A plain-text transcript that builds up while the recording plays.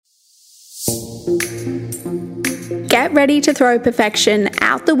Get ready to throw perfection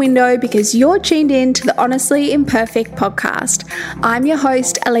out the window because you're tuned in to the Honestly Imperfect podcast. I'm your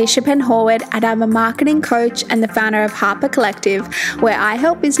host, Alicia Penhorwood, and I'm a marketing coach and the founder of Harper Collective, where I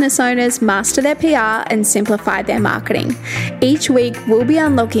help business owners master their PR and simplify their marketing. Each week, we'll be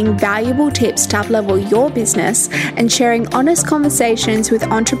unlocking valuable tips to up-level your business and sharing honest conversations with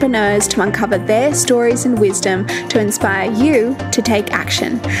entrepreneurs to uncover their stories and wisdom to inspire you to take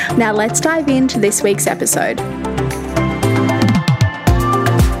action. Now let's dive into this week's episode.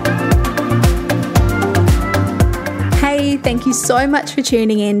 Thank you so much for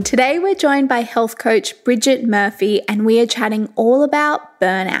tuning in. Today we're joined by health coach Bridget Murphy and we are chatting all about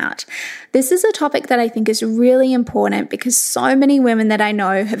burnout. This is a topic that I think is really important because so many women that I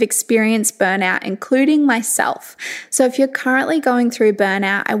know have experienced burnout, including myself. So if you're currently going through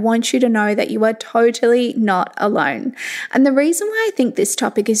burnout, I want you to know that you are totally not alone. And the reason why I think this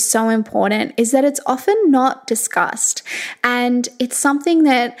topic is so important is that it's often not discussed. And it's something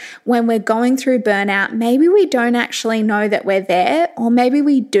that when we're going through burnout, maybe we don't actually know that we're there, or maybe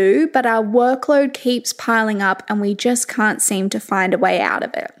we do, but our workload keeps piling up and we just can't seem to find a way out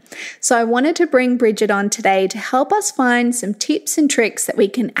of it. So I wanted to bring Bridget on today to help us find some tips and tricks that we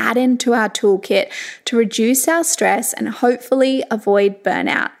can add into our toolkit to reduce our stress and hopefully avoid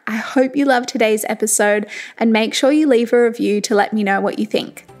burnout. I hope you love today's episode and make sure you leave a review to let me know what you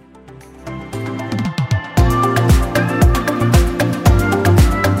think.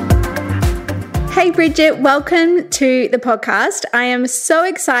 Hey Bridget, welcome to the podcast. I am so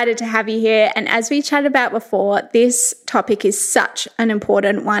excited to have you here. And as we chatted about before, this topic is such an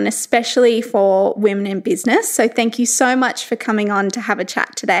important one, especially for women in business. So thank you so much for coming on to have a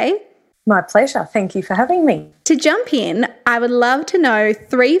chat today. My pleasure. Thank you for having me. To jump in, I would love to know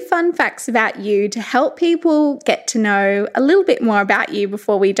 3 fun facts about you to help people get to know a little bit more about you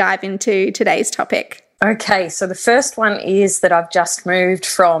before we dive into today's topic. Okay, so the first one is that I've just moved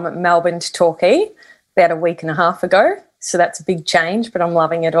from Melbourne to Torquay about a week and a half ago. So that's a big change, but I'm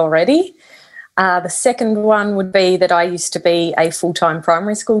loving it already. The second one would be that I used to be a full-time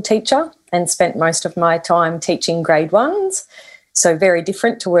primary school teacher and spent most of my time teaching grade 1s. So very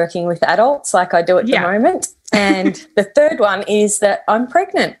different to working with adults like I do at the moment. And the third one is that I'm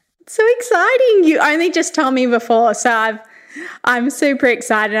pregnant. So exciting. You only just told me before, so I'm super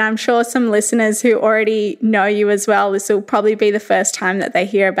excited. I'm sure some listeners who already know you as well, this will probably be the first time that they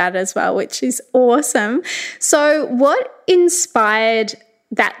hear about it as well, which is awesome. So what inspired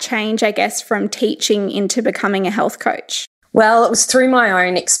that change, I guess, from teaching into becoming a health coach? Well, it was through my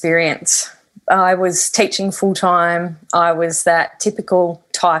own experience. I was teaching full-time. I was that typical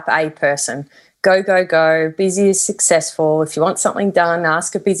type A person. Go, go, go. Busy is successful. If you want something done,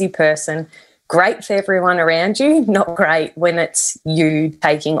 ask a busy person. Great for everyone around you, not great when it's you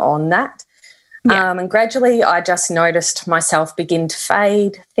taking on that. Yeah. And gradually I just noticed myself begin to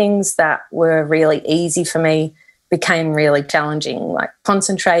fade. Things that were really easy for me became really challenging, like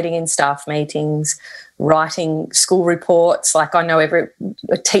concentrating in staff meetings, writing school reports. Like I know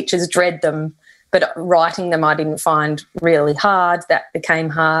teachers dread them, but writing them I didn't find really hard. That became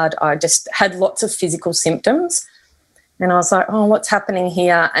hard. I just had lots of physical symptoms. And I was like, oh, what's happening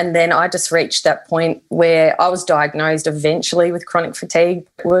here? And then I just reached that point where I was diagnosed eventually with chronic fatigue.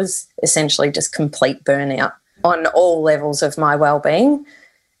 It was essentially just complete burnout on all levels of my well-being.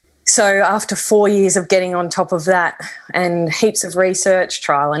 So after 4 years of getting on top of that and heaps of research,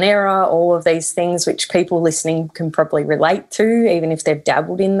 trial and error, all of these things which people listening can probably relate to, even if they've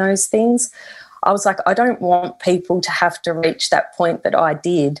dabbled in those things, I was like, I don't want people to have to reach that point that I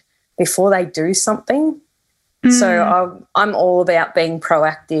did before they do something. So I'm all about being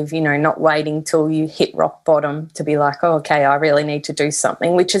proactive, not waiting till you hit rock bottom to be like, oh, okay, I really need to do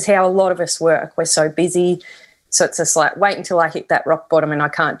something, which is how a lot of us work. We're so busy. So it's just like, wait until I hit that rock bottom and I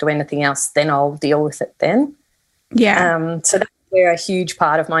can't do anything else, then I'll deal with it then. Yeah. So that's where a huge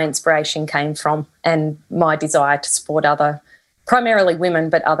part of my inspiration came from and my desire to support primarily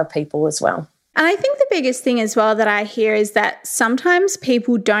women, but other people as well. And I think the biggest thing as well that I hear is that sometimes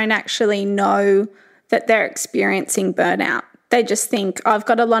people don't actually know that they're experiencing burnout. They just think, oh, I've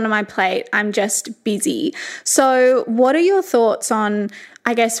got a lot on my plate, I'm just busy. So what are your thoughts on,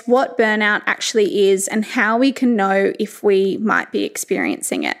 I guess, what burnout actually is and how we can know if we might be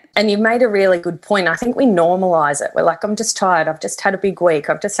experiencing it? And you've made a really good point. I think we normalise it. We're like, I'm just tired, I've just had a big week,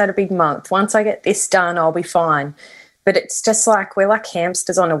 I've just had a big month. Once I get this done, I'll be fine. But it's just like we're like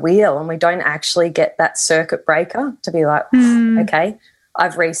hamsters on a wheel and we don't actually get that circuit breaker to be like, okay,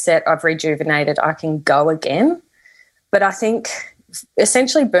 I've reset, I've rejuvenated, I can go again. But I think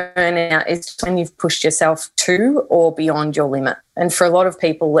essentially burnout is when you've pushed yourself to or beyond your limit. And for a lot of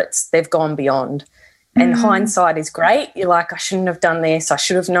people, they've gone beyond. And hindsight is great. You're like, I shouldn't have done this. I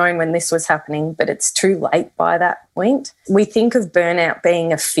should have known when this was happening, but it's too late by that point. We think of burnout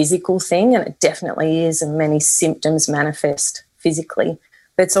being a physical thing, and it definitely is, and many symptoms manifest physically,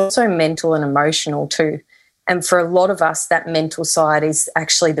 but it's also mental and emotional too. And for a lot of us, that mental side is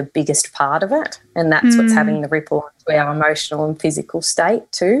actually the biggest part of it, and that's what's having the ripple onto our emotional and physical state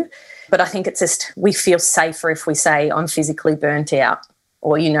too. But I think it's just we feel safer if we say I'm physically burnt out,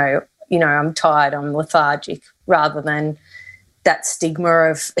 or, I'm tired, I'm lethargic, rather than that stigma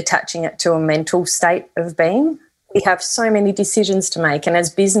of attaching it to a mental state of being. We have so many decisions to make, and as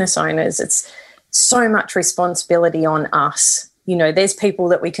business owners, it's so much responsibility on us. There's people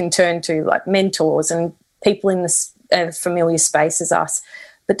that we can turn to, like mentors and people in this familiar space as us.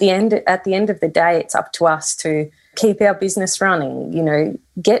 But at the end of the day, it's up to us to keep our business running,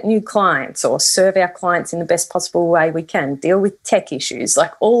 get new clients or serve our clients in the best possible way we can, deal with tech issues,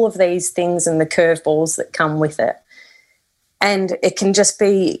 like all of these things and the curveballs that come with it. And it can just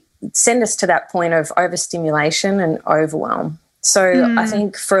send us to that point of overstimulation and overwhelm. So I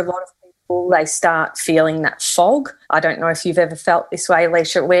think for a lot of people, they start feeling that fog. I don't know if you've ever felt this way,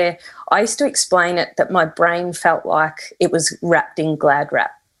 Alicia, where I used to explain it that my brain felt like it was wrapped in Glad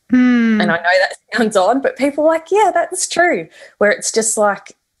wrap. And I know that sounds odd, but people are like, yeah, that's true, where it's just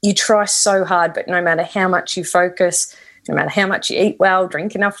like you try so hard, but no matter how much you focus, no matter how much you eat well,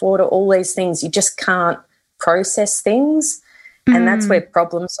 drink enough water, all these things, you just can't process things. And that's where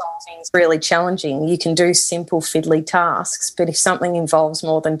problem solving is really challenging. You can do simple fiddly tasks, but if something involves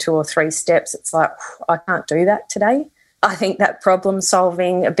more than 2 or 3 steps, it's like, I can't do that today. I think that problem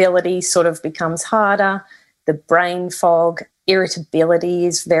solving ability sort of becomes harder. The brain fog, irritability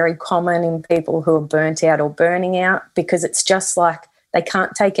is very common in people who are burnt out or burning out, because it's just like they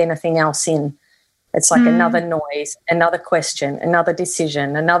can't take anything else in. It's like another noise, another question, another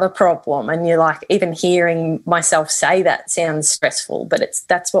decision, another problem. And you're like, even hearing myself say that sounds stressful, but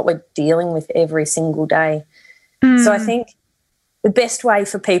that's what we're dealing with every single day. So I think the best way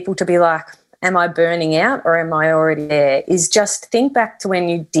for people to be like, am I burning out or am I already there, is just think back to when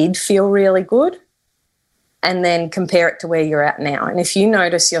you did feel really good and then compare it to where you're at now. And if you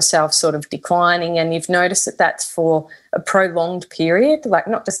notice yourself sort of declining and you've noticed that that's for a prolonged period, like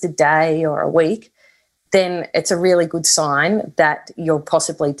not just a day or a week, then it's a really good sign that you're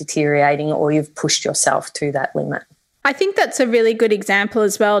possibly deteriorating or you've pushed yourself to that limit. I think that's a really good example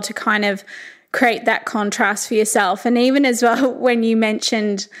as well to kind of create that contrast for yourself. And even as well, when you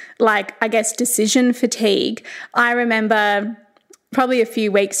mentioned, like, I guess, decision fatigue, I remember probably a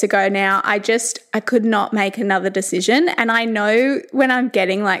few weeks ago now, I could not make another decision. And I know when I'm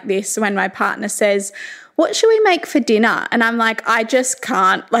getting like this, when my partner says, what should we make for dinner? And I'm like, I just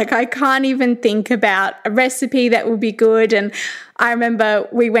can't. Like, I can't even think about a recipe that will be good. And I remember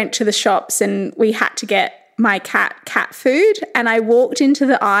we went to the shops and we had to get my cat food. And I walked into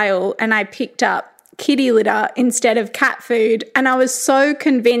the aisle and I picked up kitty litter instead of cat food. And I was so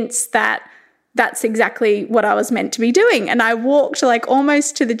convinced that that's exactly what I was meant to be doing. And I walked like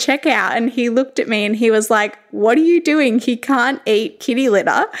almost to the checkout and he looked at me and he was like, what are you doing? He can't eat kitty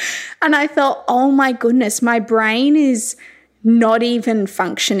litter. And I thought, oh my goodness, my brain is not even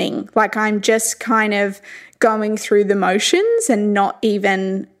functioning. Like, I'm just kind of going through the motions and not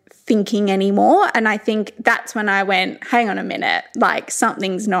even thinking anymore. And I think that's when I went, hang on a minute, like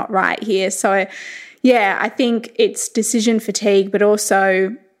something's not right here. So yeah, I think it's decision fatigue, but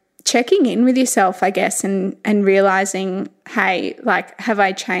also checking in with yourself, I guess, and realizing, hey, like, have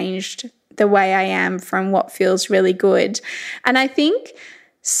I changed the way I am from what feels really good? And I think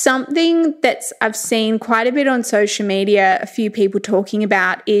something I've seen quite a bit on social media, a few people talking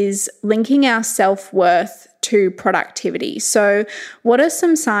about, is linking our self-worth to productivity. So what are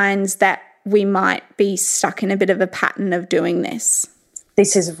some signs that we might be stuck in a bit of a pattern of doing this?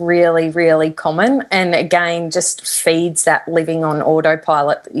 This is really, really common, and again just feeds that living on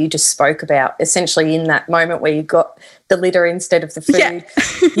autopilot that you just spoke about. Essentially, in that moment where you got the litter instead of the food,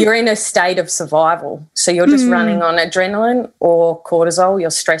 you're in a state of survival. So you're just running on adrenaline or cortisol,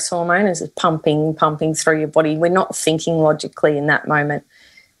 your stress hormone is pumping through your body. We're not thinking logically in that moment.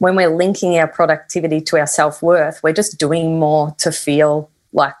 When we're linking our productivity to our self-worth, we're just doing more to feel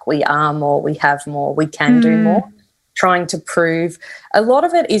like we are more, we have more, we can do more. Trying to prove, a lot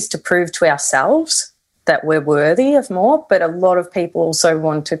of it is to prove to ourselves that we're worthy of more, but a lot of people also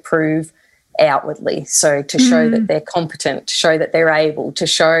want to prove outwardly. So to show that they're competent, to show that they're able, to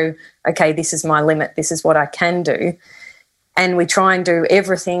show, okay, this is my limit, this is what I can do. And we try and do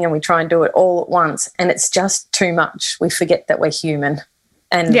everything and we try and do it all at once, and it's just too much. We forget that we're human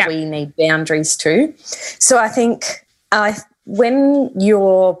and we need boundaries too. So I think when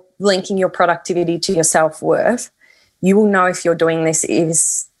you're linking your productivity to your self-worth, you will know if you're doing this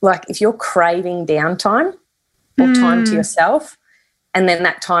is like if you're craving downtime or time to yourself, and then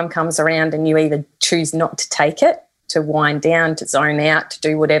that time comes around and you either choose not to take it, to wind down, to zone out, to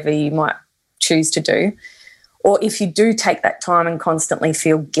do whatever you might choose to do, or if you do take that time and constantly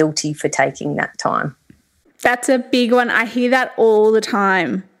feel guilty for taking that time. That's a big one. I hear that all the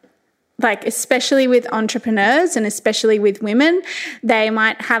time. Like, especially with entrepreneurs and especially with women, they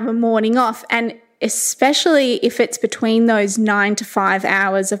might have a morning off, and especially if it's between those 9 to 5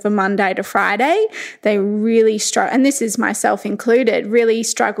 hours of a Monday to Friday, they really struggle, and this is myself included, really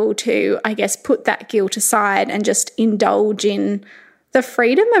struggle to, I guess, put that guilt aside and just indulge in the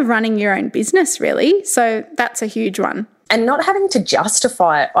freedom of running your own business, really. So that's a huge one. And not having to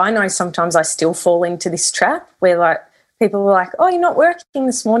justify it. I know sometimes I still fall into this trap where like people are like, oh, you're not working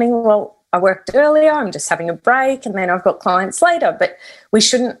this morning. Well, I worked earlier, I'm just having a break, and then I've got clients later. But we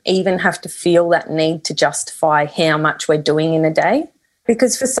shouldn't even have to feel that need to justify how much we're doing in a day,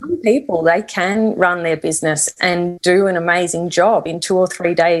 because for some people, they can run their business and do an amazing job in 2 or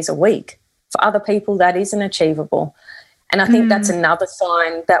 3 days a week. For other people, that isn't achievable. And I think that's another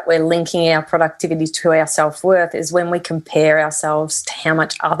sign that we're linking our productivity to our self-worth, is when we compare ourselves to how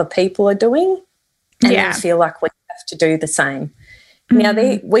much other people are doing and then feel like we have to do the same. Now,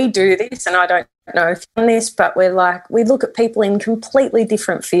 we do this, and I don't know if you've done this, but we're like, we look at people in completely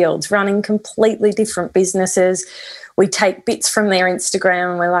different fields, running completely different businesses. We take bits from their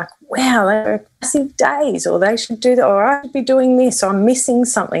Instagram and we're like, wow, they're massive days, or they should do that, or I should be doing this, or I'm missing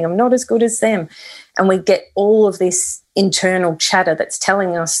something, I'm not as good as them. And we get all of this internal chatter that's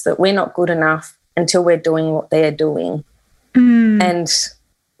telling us that we're not good enough until we're doing what they're doing. And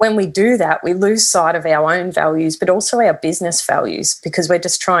when we do that, we lose sight of our own values, but also our business values, because we're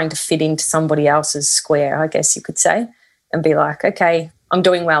just trying to fit into somebody else's square, I guess you could say, and be like, okay, I'm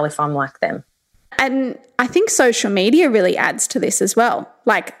doing well if I'm like them. And I think social media really adds to this as well.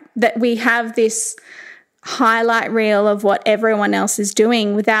 Like that we have this highlight reel of what everyone else is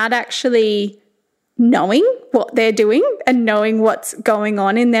doing without actually knowing what they're doing and knowing what's going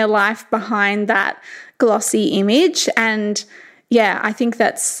on in their life behind that glossy image. And yeah, I think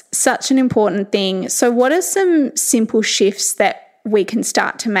that's such an important thing. So what are some simple shifts that we can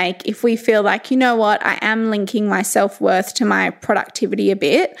start to make if we feel like, you know what, I am linking my self-worth to my productivity a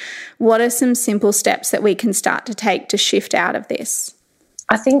bit? What are some simple steps that we can start to take to shift out of this?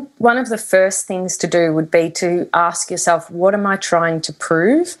 I think one of the first things to do would be to ask yourself, what am I trying to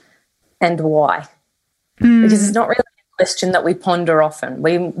prove and why? Because it's not really a question that we ponder often.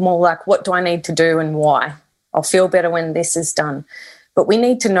 We're more like, what do I need to do and why? I'll feel better when this is done. But we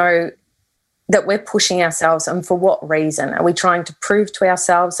need to know that we're pushing ourselves, and for what reason? Are we trying to prove to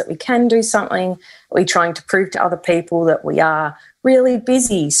ourselves that we can do something? Are we trying to prove to other people that we are really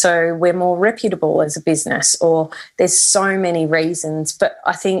busy so we're more reputable as a business? Or there's so many reasons. But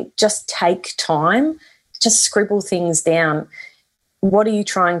I think just take time, just scribble things down. What are you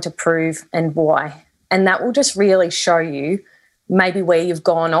trying to prove and why? And that will just really show you maybe where you've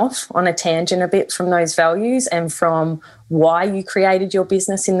gone off on a tangent a bit from those values and from why you created your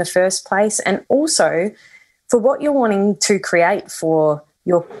business in the first place, and also for what you're wanting to create for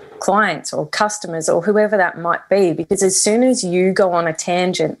your clients or customers or whoever that might be. Because as soon as you go on a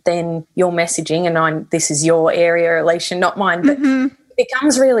tangent, then your messaging, and this is your area, Alicia, not mine, but it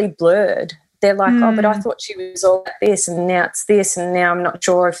becomes really blurred. They're like, oh, but I thought she was all like this, and now it's this, and now I'm not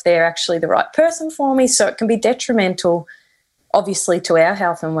sure if they're actually the right person for me. So it can be detrimental, obviously, to our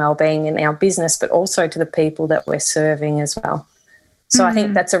health and well-being in our business, but also to the people that we're serving as well. So I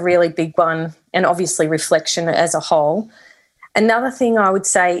think that's a really big one, and obviously reflection as a whole. Another thing I would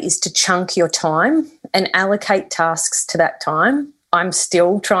say is to chunk your time and allocate tasks to that time. I'm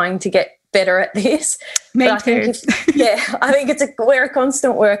still trying to get better at this. Me but too. I think we're a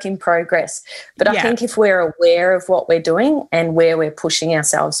constant work in progress. But I think if we're aware of what we're doing and where we're pushing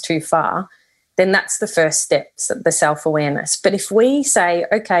ourselves too far, then that's the first step, the self-awareness. But if we say,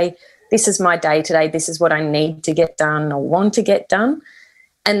 okay, this is my day today, this is what I need to get done or want to get done,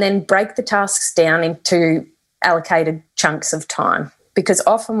 and then break the tasks down into allocated chunks of time. Because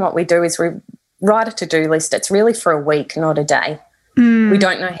often what we do is we write a to-do list. It's really for a week, not a day. We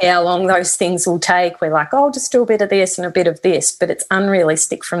don't know how long those things will take. We're like, oh, I'll just do a bit of this and a bit of this, but it's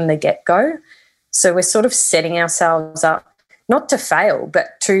unrealistic from the get-go. So we're sort of setting ourselves up not to fail,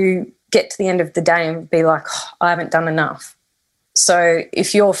 but to get to the end of the day and be like, oh, I haven't done enough. So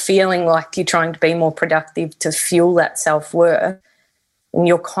if you're feeling like you're trying to be more productive to fuel that self-worth, and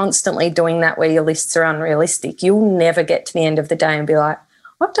you're constantly doing that where your lists are unrealistic, you'll never get to the end of the day and be like,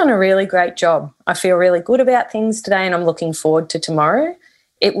 I've done a really great job. I feel really good about things today and I'm looking forward to tomorrow.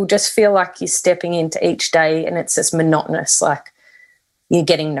 It will just feel like you're stepping into each day and it's just monotonous, like you're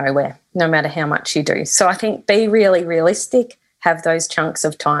getting nowhere, no matter how much you do. So I think be really realistic, have those chunks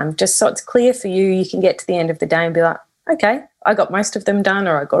of time, just so it's clear for you. You can get to the end of the day and be like, okay, I got most of them done,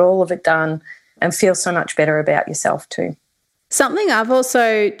 or I got all of it done, and feel so much better about yourself too. Something I've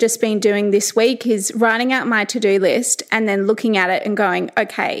also just been doing this week is writing out my to-do list and then looking at it and going,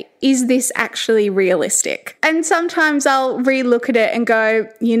 okay, is this actually realistic? And sometimes I'll re-look at it and go,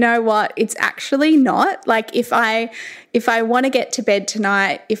 you know what, it's actually not. Like if I want to get to bed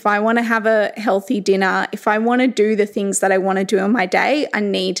tonight, if I want to have a healthy dinner, if I want to do the things that I want to do in my day, I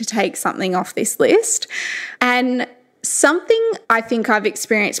need to take something off this list. And something I think I've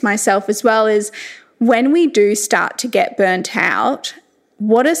experienced myself as well is when we do start to get burnt out,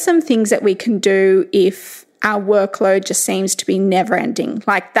 what are some things that we can do if our workload just seems to be never ending?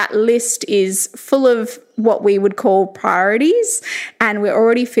 Like that list is full of what we would call priorities and we're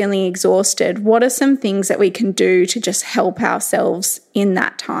already feeling exhausted. What are some things that we can do to just help ourselves in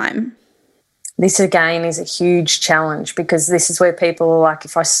that time? This again is a huge challenge because this is where people are like,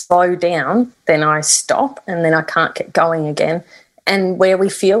 if I slow down, then I stop and then I can't get going again. And where we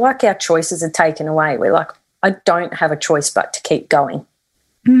feel like our choices are taken away, we're like, I don't have a choice but to keep going.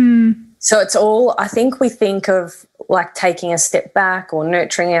 So it's all, I think we think of like taking a step back or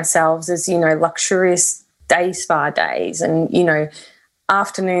nurturing ourselves as, luxurious day spa days and,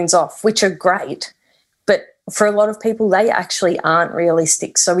 afternoons off, which are great. But for a lot of people, they actually aren't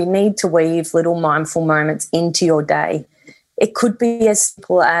realistic. So we need to weave little mindful moments into your day. It could be as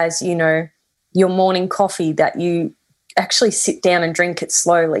simple as, your morning coffee that you actually sit down and drink it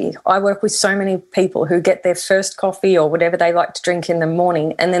slowly. I work with so many people who get their first coffee or whatever they like to drink in the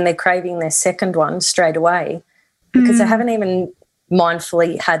morning and then they're craving their second one straight away because they haven't even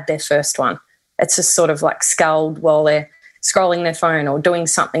mindfully had their first one. It's just sort of like sculled while they're scrolling their phone or doing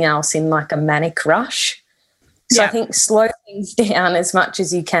something else in like a manic rush. So I think slow things down as much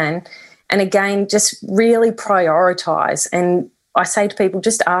as you can. And again, just really prioritise. And I say to people,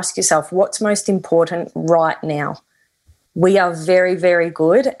 just ask yourself, what's most important right now? We are very, very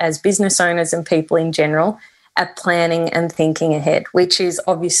good as business owners and people in general at planning and thinking ahead, which is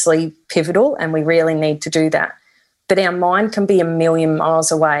obviously pivotal and we really need to do that. But our mind can be a million miles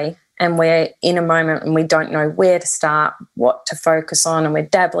away and we're in a moment and we don't know where to start, what to focus on, and we're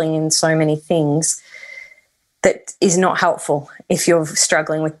dabbling in so many things that is not helpful if you're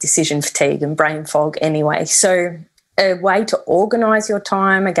struggling with decision fatigue and brain fog anyway. So a way to organise your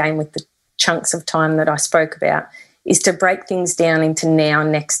time, again with the chunks of time that I spoke about, is to break things down into now,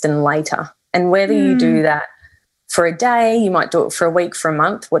 next and later. And whether you do that for a day, you might do it for a week, for a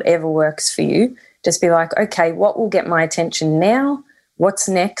month, whatever works for you, just be like, okay, what will get my attention now, what's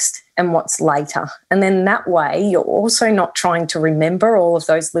next and what's later? And then that way you're also not trying to remember all of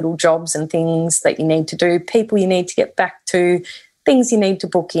those little jobs and things that you need to do, people you need to get back to, things you need to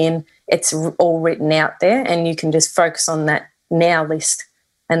book in. It's all written out there and you can just focus on that now list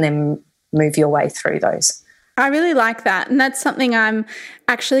and then move your way through those. I really like that. And that's something I'm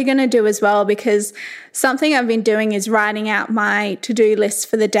actually going to do as well, because something I've been doing is writing out my to-do list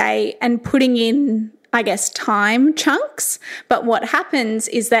for the day and putting in, I guess, time chunks. But what happens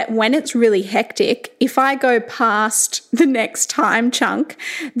is that when it's really hectic, if I go past the next time chunk,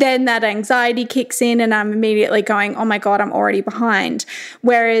 then that anxiety kicks in and I'm immediately going, oh my God, I'm already behind.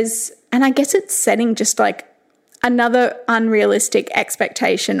 Whereas, and I guess it's setting just like another unrealistic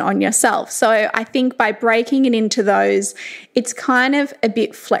expectation on yourself. So I think by breaking it into those, it's kind of a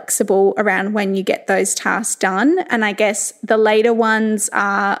bit flexible around when you get those tasks done. And I guess the later ones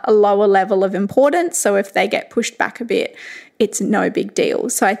are a lower level of importance. So if they get pushed back a bit, it's no big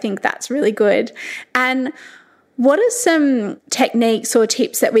deal. So I think that's really good. And what are some techniques or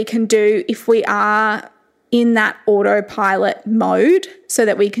tips that we can do if we are in that autopilot mode so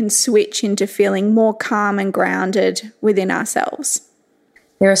that we can switch into feeling more calm and grounded within ourselves?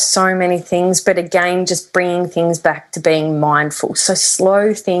 There are so many things, but again, just bringing things back to being mindful. So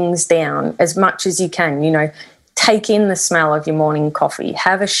slow things down as much as you can, take in the smell of your morning coffee,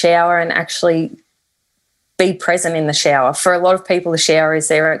 have a shower and actually be present in the shower. For a lot of people, the shower is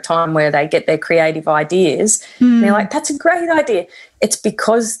their time where they get their creative ideas. And they're like, that's a great idea. It's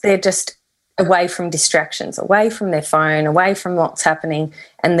because they're just away from distractions, away from their phone, away from what's happening,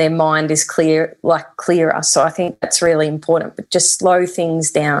 and their mind is clearer. So I think that's really important, but just slow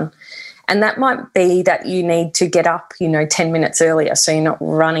things down. And that might be that you need to get up, 10 minutes earlier so you're not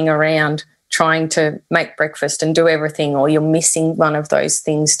running around trying to make breakfast and do everything, or you're missing one of those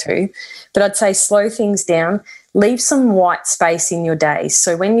things too. But I'd say slow things down, leave some white space in your day.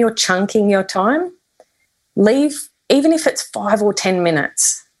 So when you're chunking your time, leave, even if it's 5 or 10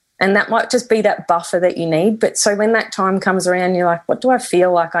 minutes, and that might just be that buffer that you need. But so when that time comes around, you're like, what do I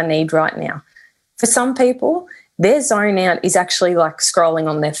feel like I need right now? For some people, their zone out is actually like scrolling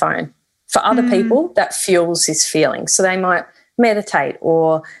on their phone. For other people, that fuels this feeling. So they might meditate,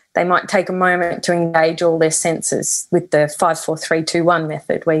 or they might take a moment to engage all their senses with the 5, 4, 3, 2, 1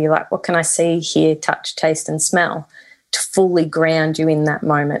 method, where you're like, what can I see, hear, touch, taste, and smell, to fully ground you in that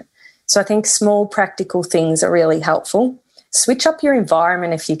moment. So I think small practical things are really helpful. Switch up your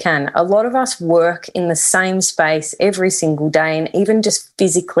environment if you can. A lot of us work in the same space every single day, and even just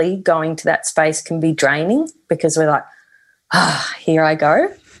physically going to that space can be draining, because we're like, here I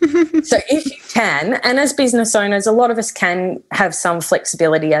go. So if you can, and as business owners, a lot of us can have some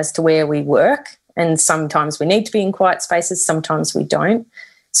flexibility as to where we work, and sometimes we need to be in quiet spaces, sometimes we don't.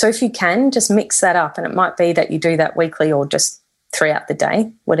 So if you can, just mix that up, and it might be that you do that weekly or just throughout the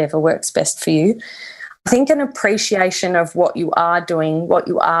day, whatever works best for you. I think an appreciation of what you are doing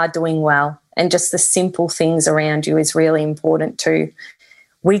well, and just the simple things around you is really important too.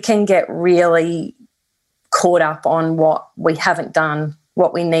 We can get really caught up on what we haven't done,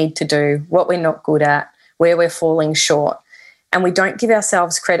 what we need to do, what we're not good at, where we're falling short. And we don't give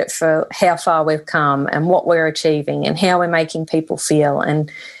ourselves credit for how far we've come and what we're achieving and how we're making people feel, and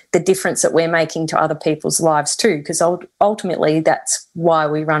the difference that we're making to other people's lives too, because ultimately that's why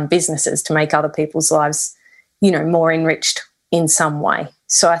we run businesses, to make other people's lives, more enriched in some way.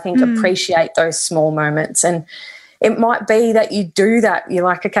 So I think appreciate those small moments. And it might be that you do that. You're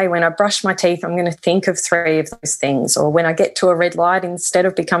like, okay, when I brush my teeth, I'm going to think of 3 of those things. Or when I get to a red light, instead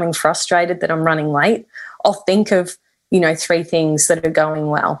of becoming frustrated that I'm running late, I'll think of, 3 things that are going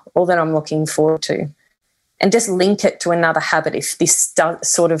well or that I'm looking forward to. And just link it to another habit if this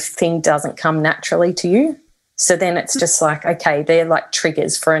sort of thing doesn't come naturally to you. So then it's just like, okay, they're like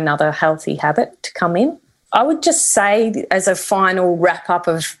triggers for another healthy habit to come in. I would just say, as a final wrap up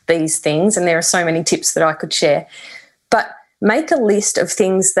of these things, and there are so many tips that I could share, but make a list of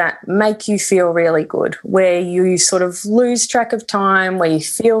things that make you feel really good, where you sort of lose track of time, where you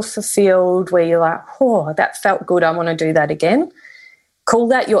feel fulfilled, where you're like, oh, that felt good, I want to do that again. Call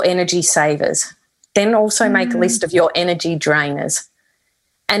that your energy savers. Then also make a list of your energy drainers.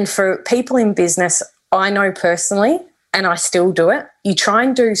 And for people in business, I know personally, and I still do it, you try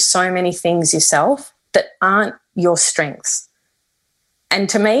and do so many things yourself that aren't your strengths. And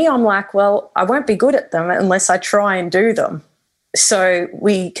to me, I'm like, well, I won't be good at them unless I try and do them. So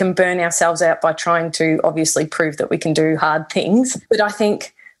we can burn ourselves out by trying to obviously prove that we can do hard things. But I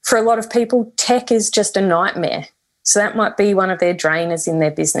think for a lot of people, tech is just a nightmare. So that might be one of their drainers in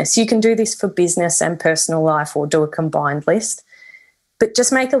their business. You can do this for business and personal life, or do a combined list. But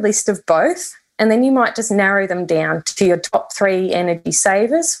just make a list of both, and then you might just narrow them down to your top 3 energy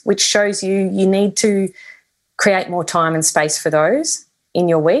savers, which shows you need to create more time and space for those in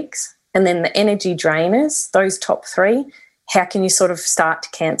your weeks. And then the energy drainers, those top 3, how can you sort of start to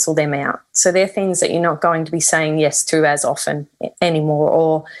cancel them out? So they're things that you're not going to be saying yes to as often anymore,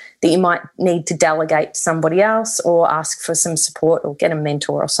 or that you might need to delegate to somebody else, or ask for some support, or get a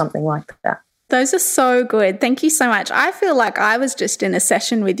mentor or something like that. Those are so good. Thank you so much. I feel like I was just in a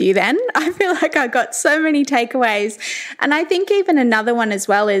session with you then. I feel like I got so many takeaways. And I think even another one as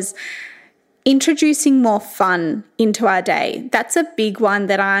well is introducing more fun into our day. That's a big one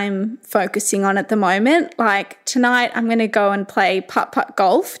that I'm focusing on at the moment. Like tonight, I'm going to go and play putt-putt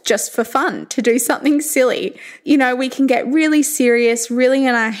golf just for fun, to do something silly. We can get really serious, really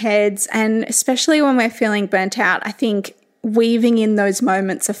in our heads, and especially when we're feeling burnt out, I think weaving in those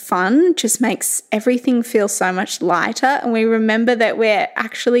moments of fun just makes everything feel so much lighter, and we remember that we're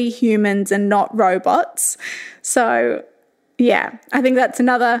actually humans and not robots. So yeah, I think that's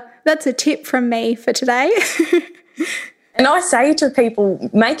a tip from me for today. And I say to people,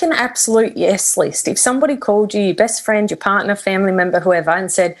 make an absolute yes list. If somebody called you, your best friend, your partner, family member, whoever,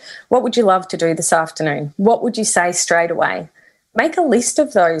 and said, what would you love to do this afternoon? What would you say straight away? Make a list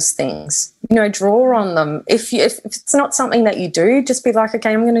of those things, draw on them. If it's not something that you do, just be like,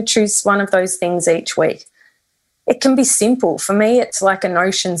 okay, I'm going to choose one of those things each week. It can be simple. For me, it's like an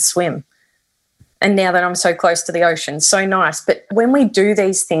ocean swim. And now that I'm so close to the ocean, so nice. But when we do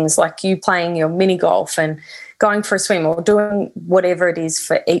these things, like you playing your mini golf and going for a swim, or doing whatever it is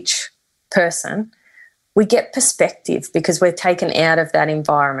for each person, we get perspective because we're taken out of that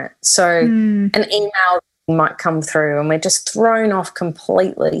environment. So an email might come through and we're just thrown off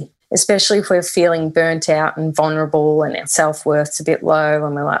completely, especially if we're feeling burnt out and vulnerable and our self-worth's a bit low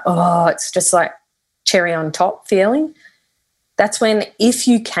and we're like, oh, it's just like cherry on top feeling. That's when, if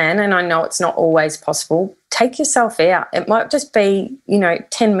you can, and I know it's not always possible, take yourself out. It might just be,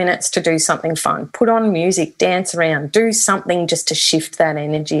 10 minutes to do something fun. Put on music, dance around, do something just to shift that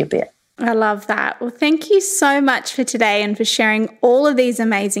energy a bit. I love that. Well, thank you so much for today and for sharing all of these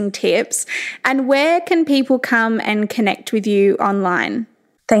amazing tips. And where can people come and connect with you online?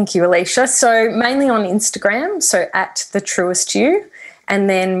 Thank you, Alicia. So mainly on Instagram, so at The Truest You, and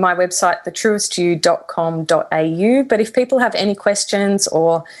then my website, thetruestyou.com.au. But if people have any questions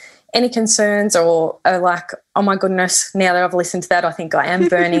or any concerns or are like, oh my goodness, now that I've listened to that, I think I am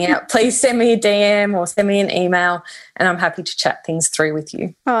burning out, please send me a DM or send me an email and I'm happy to chat things through with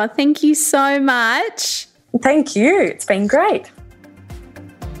you. Oh, thank you so much. Thank you. It's been great.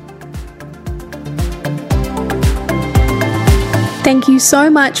 Thank you so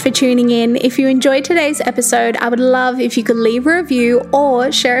much for tuning in. If you enjoyed today's episode, I would love if you could leave a review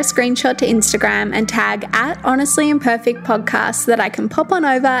or share a screenshot to Instagram and tag at Honestly Imperfect Podcast so that I can pop on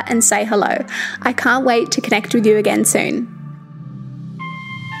over and say hello. I can't wait to connect with you again soon.